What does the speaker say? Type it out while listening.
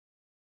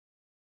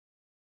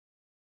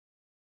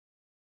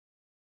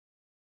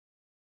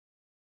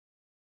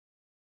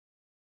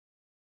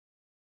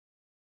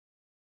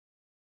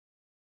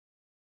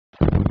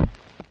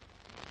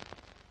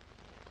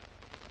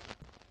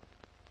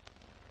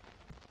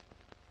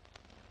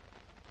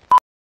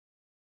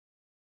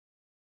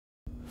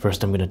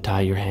First, I'm gonna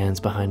tie your hands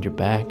behind your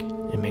back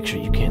and make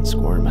sure you can't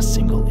squirm a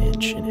single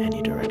inch in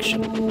any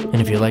direction. And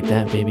if you like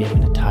that, baby,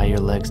 I'm gonna tie your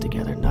legs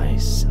together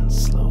nice and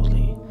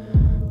slowly.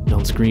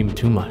 Don't scream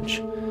too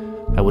much.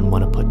 I wouldn't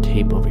want to put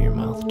tape over your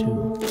mouth,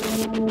 too.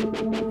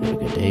 Have a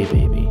good day,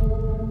 baby.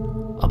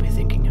 I'll be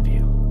thinking of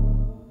you.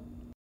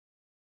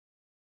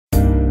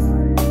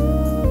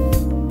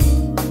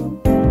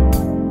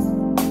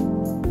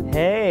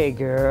 Hey,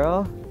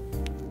 girl.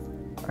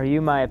 Are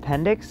you my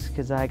appendix?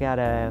 Because I got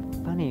a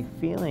funny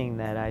feeling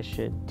that I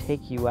should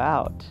take you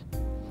out.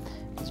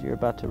 Because you're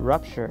about to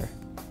rupture.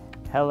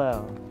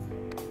 Hello.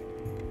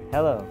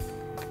 Hello.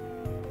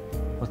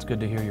 Well, it's good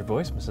to hear your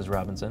voice, Mrs.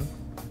 Robinson.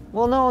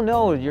 Well,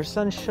 no. Your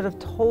son should have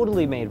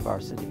totally made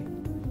varsity.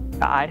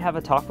 I'd have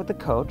a talk with the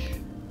coach.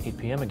 8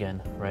 p.m.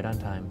 again, right on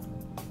time.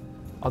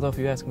 Although, if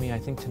you ask me, I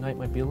think tonight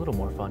might be a little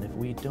more fun if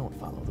we don't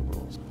follow the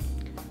rules.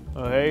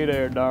 Oh, hey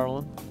there,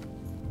 darling.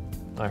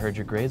 I heard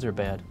your grades are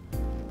bad.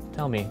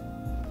 Tell me,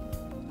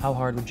 how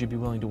hard would you be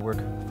willing to work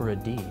for a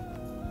D?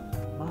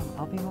 Mom,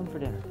 I'll be home for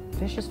dinner.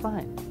 Fish is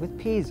fine. With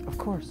peas, of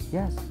course,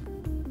 yes.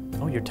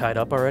 Oh, you're tied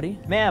up already?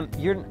 Ma'am,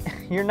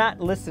 you're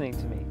not listening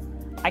to me.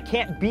 I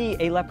can't be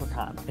a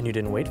leprechaun. And you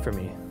didn't wait for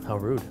me. How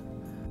rude.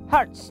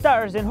 Hearts,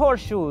 stars, and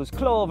horseshoes,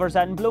 clovers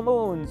and blue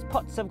moons,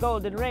 pots of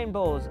golden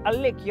rainbows, I'll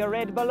lick your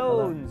red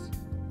balloons.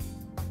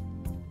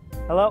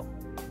 Hello?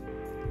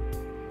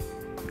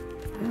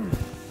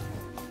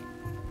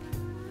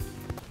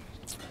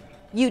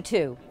 You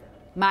two,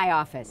 my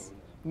office,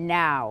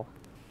 now.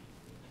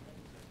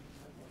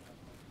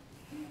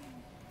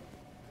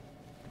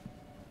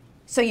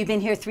 So you've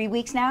been here 3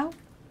 weeks now?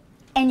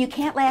 And you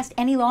can't last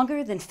any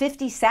longer than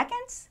 50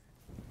 seconds?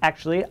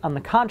 Actually, on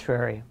the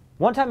contrary.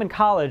 One time in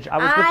college, I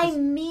was I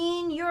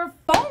mean your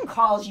phone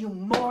calls, you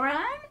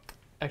moron!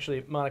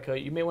 Actually, Monica,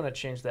 you may want to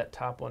change that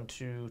top one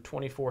to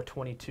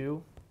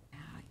 2422.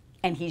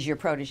 And he's your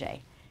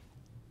protege.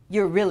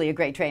 You're really a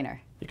great trainer.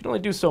 You can only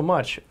do so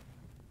much.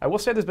 I will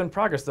say there's been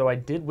progress, though. I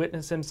did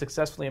witness him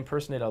successfully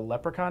impersonate a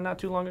leprechaun not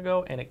too long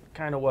ago, and it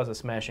kind of was a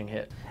smashing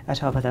hit. at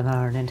top of the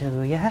morning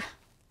to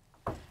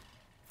you.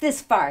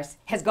 This farce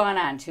has gone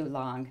on too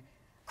long.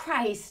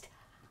 Christ,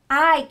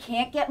 I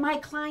can't get my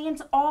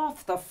clients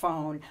off the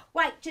phone.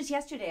 Why, just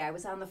yesterday I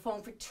was on the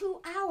phone for 2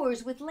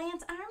 hours with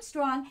Lance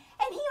Armstrong,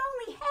 and he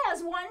only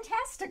has one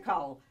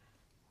testicle.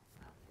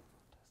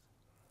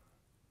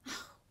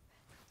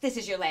 This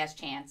is your last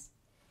chance.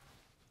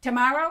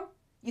 Tomorrow,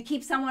 you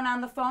keep someone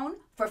on the phone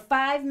for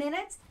 5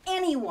 minutes,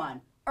 anyone,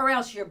 or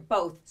else you're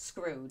both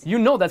screwed. You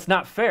know that's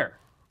not fair.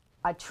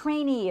 A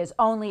trainee is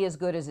only as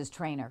good as his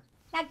trainer.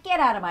 Now get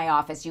out of my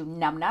office, you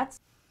numbnuts.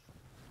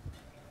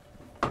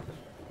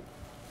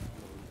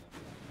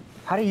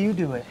 How do you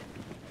do it?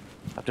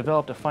 I've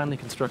developed a finely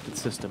constructed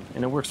system,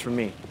 and it works for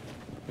me. You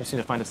just need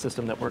to find a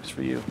system that works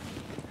for you.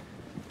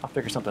 I'll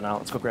figure something out.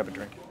 Let's go grab a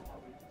drink.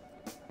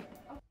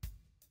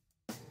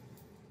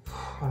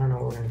 I don't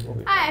know what we're gonna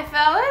do. Hi,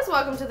 fellas.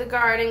 Welcome to the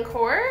Garden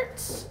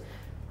Court.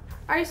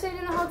 Are you staying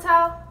in the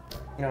hotel?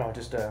 No,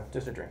 just a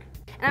drink.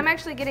 And I'm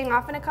actually getting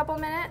off in a couple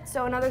minutes,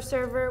 so another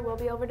server will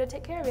be over to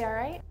take care of you, all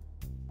right?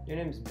 Your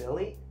name's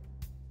Billy?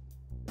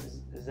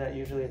 Is that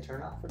usually a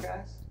turnoff for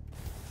guys?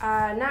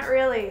 Not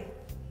really.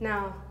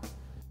 No.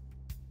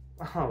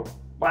 Oh,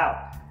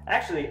 wow.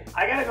 Actually,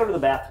 I gotta go to the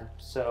bathroom,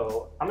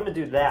 so I'm gonna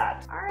do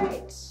that. All right.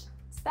 It's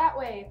that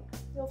way.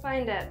 You'll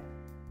find it.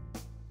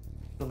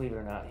 Believe it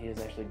or not, he is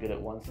actually good at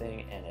one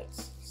thing, and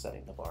it's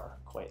setting the bar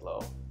quite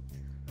low.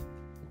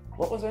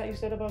 What was that you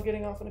said about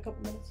getting off in a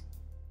couple minutes?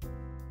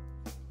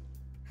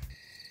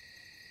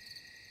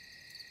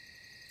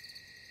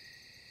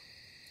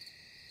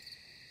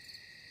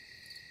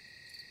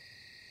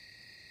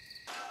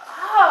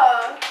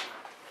 Oh,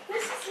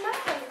 this is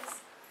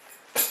nice.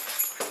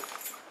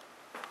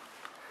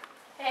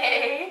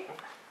 Hey.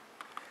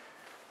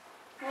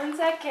 1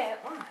 second.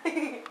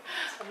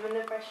 I'm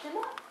gonna freshen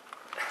up.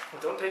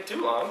 Don't take too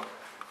long.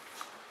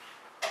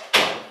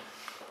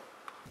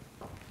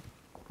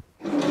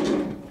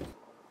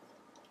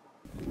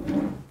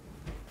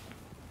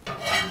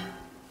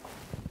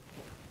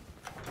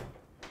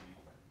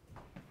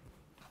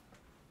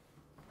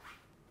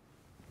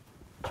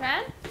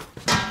 Trent?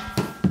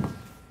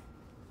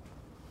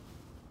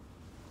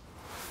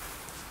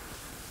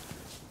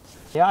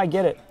 Yeah, I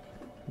get it.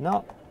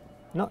 No,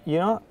 you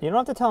don't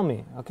have to tell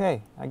me.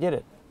 Okay, I get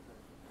it.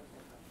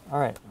 All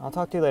right, I'll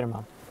talk to you later,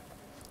 Mom.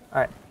 All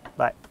right,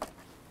 bye.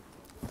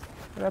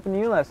 What happened to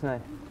you last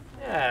night?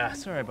 Yeah,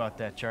 sorry about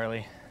that,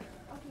 Charlie.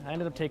 I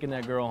ended up taking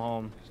that girl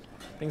home.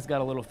 Things got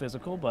a little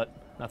physical, but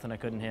nothing I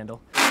couldn't handle.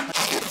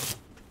 I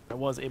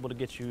was able to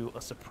get you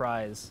a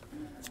surprise.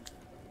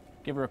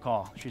 Give her a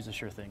call. She's a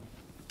sure thing.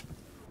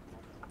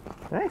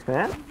 Thanks,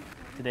 man.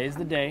 Today's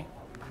the day.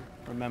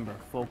 Remember,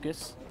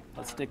 focus.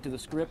 Let's stick to the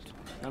script.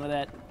 None of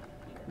that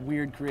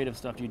weird creative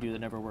stuff you do that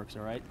never works,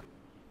 all right?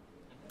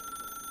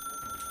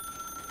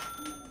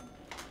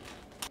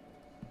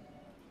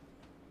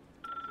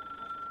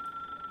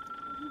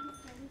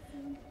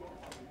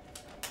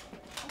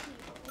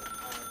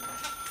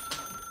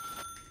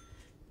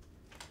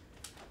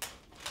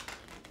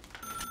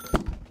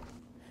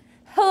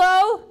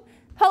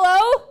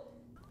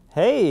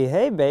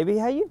 Hey, baby,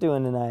 how you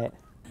doing tonight?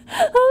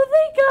 Oh,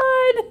 thank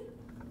God!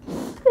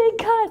 Thank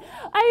God.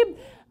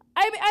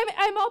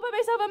 I'm all by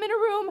myself. I'm in a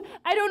room.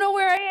 I don't know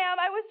where I am.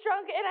 I was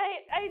drunk and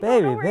I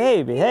don't know where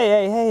Baby,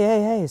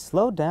 hey,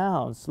 slow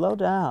down.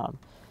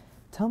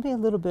 Tell me a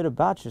little bit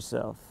about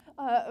yourself.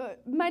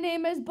 My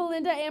name is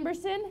Belinda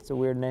Amberson. It's a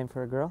weird name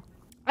for a girl.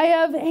 I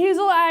have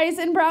hazel eyes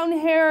and brown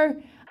hair.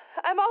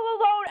 I'm all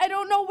alone. I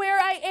don't know where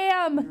I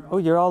am. Oh,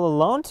 you're all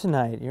alone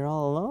tonight.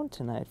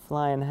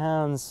 Flying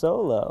Han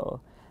Solo.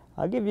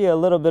 I'll give you a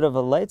little bit of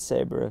a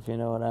lightsaber if you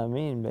know what I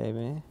mean,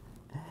 baby.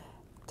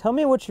 Tell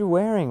me what you're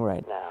wearing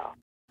right now.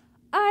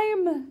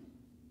 I'm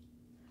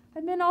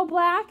in all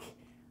black.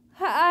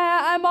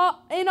 I'm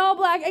in all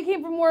black. I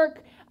came from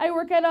work. I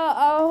work at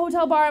a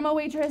hotel bar. I'm a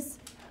waitress.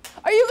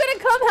 Are you gonna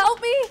come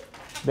help me?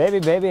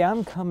 Baby,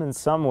 I'm coming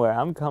somewhere.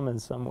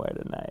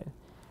 Tonight.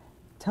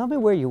 Tell me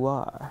where you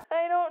are.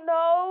 I don't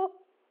know.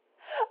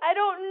 I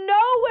don't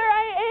know where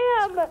I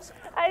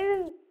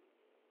am.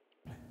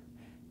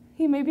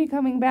 He may be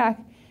coming back.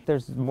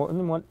 There's more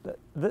than one.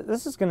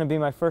 This is gonna be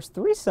my first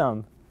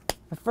threesome.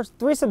 My first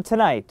threesome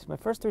tonight. I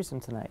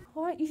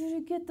want you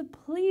to get the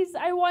police.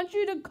 I want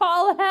you to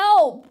call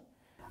help.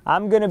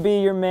 I'm gonna be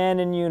your man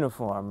in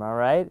uniform, all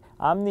right?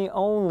 I'm the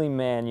only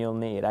man you'll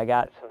need. I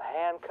got some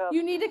handcuffs.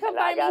 You need to come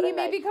find me. He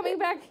may be coming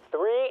back.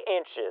 3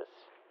 inches.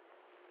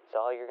 That's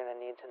all you're gonna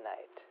need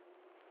tonight.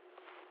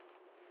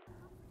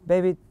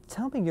 Baby,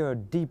 tell me your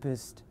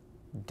deepest,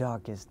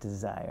 darkest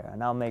desire,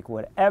 and I'll make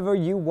whatever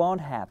you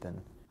want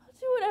happen. I'll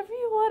do whatever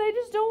you want. I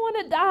just don't want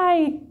to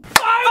die.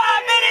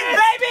 5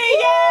 minutes, baby!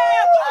 Yeah!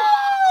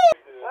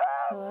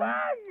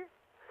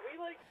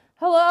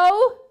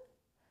 Hello?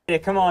 Hey,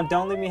 come on,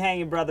 don't leave me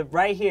hanging, brother.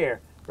 Right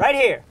here.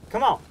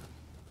 Come on.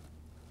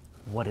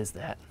 What is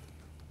that?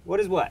 What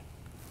is what?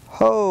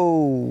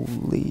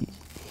 Holy.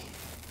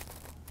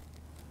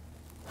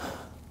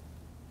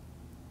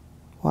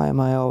 Why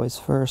am I always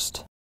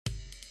first?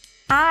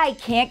 I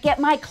can't get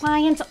my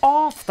clients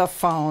off the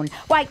phone.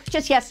 Why,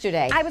 just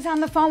yesterday, I was on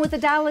the phone with the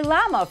Dalai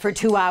Lama for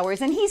 2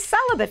 hours, and he's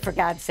celibate, for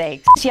God's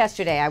sake. Just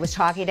yesterday, I was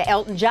talking to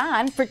Elton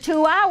John for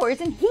 2 hours,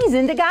 and he's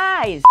into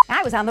guys.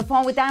 I was on the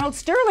phone with Donald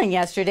Sterling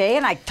yesterday,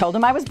 and I told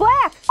him I was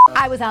black.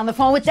 I was on the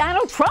phone with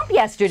Donald Trump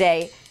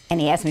yesterday,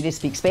 and he asked me to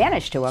speak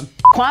Spanish to him.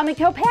 Kwame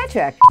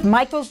Kilpatrick,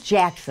 Michael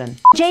Jackson,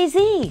 Jay-Z.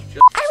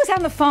 I was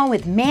on the phone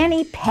with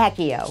Manny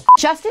Pacquiao,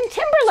 Justin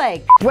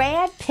Timberlake,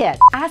 Brad Pitt,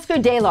 Oscar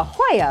de la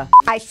Hoya.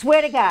 I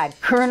swear to God,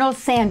 Colonel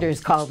Sanders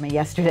called me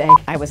yesterday.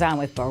 I was on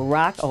with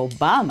Barack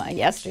Obama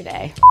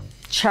yesterday.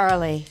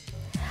 Charlie,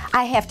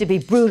 I have to be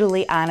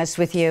brutally honest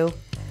with you.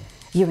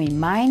 You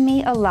remind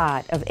me a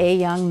lot of A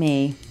Young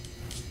Me.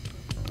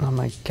 Oh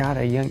my God,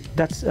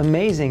 that's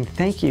amazing,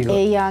 thank you.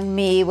 A Young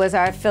Me was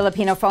our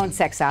Filipino phone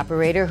sex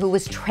operator who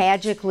was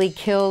tragically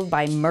killed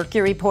by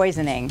mercury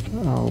poisoning.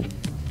 Oh,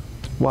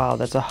 wow,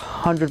 that's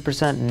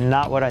 100%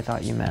 not what I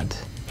thought you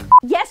meant.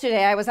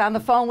 Yesterday I was on the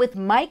phone with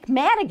Mike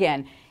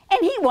Madigan, and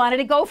he wanted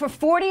to go for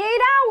 48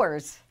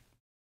 hours.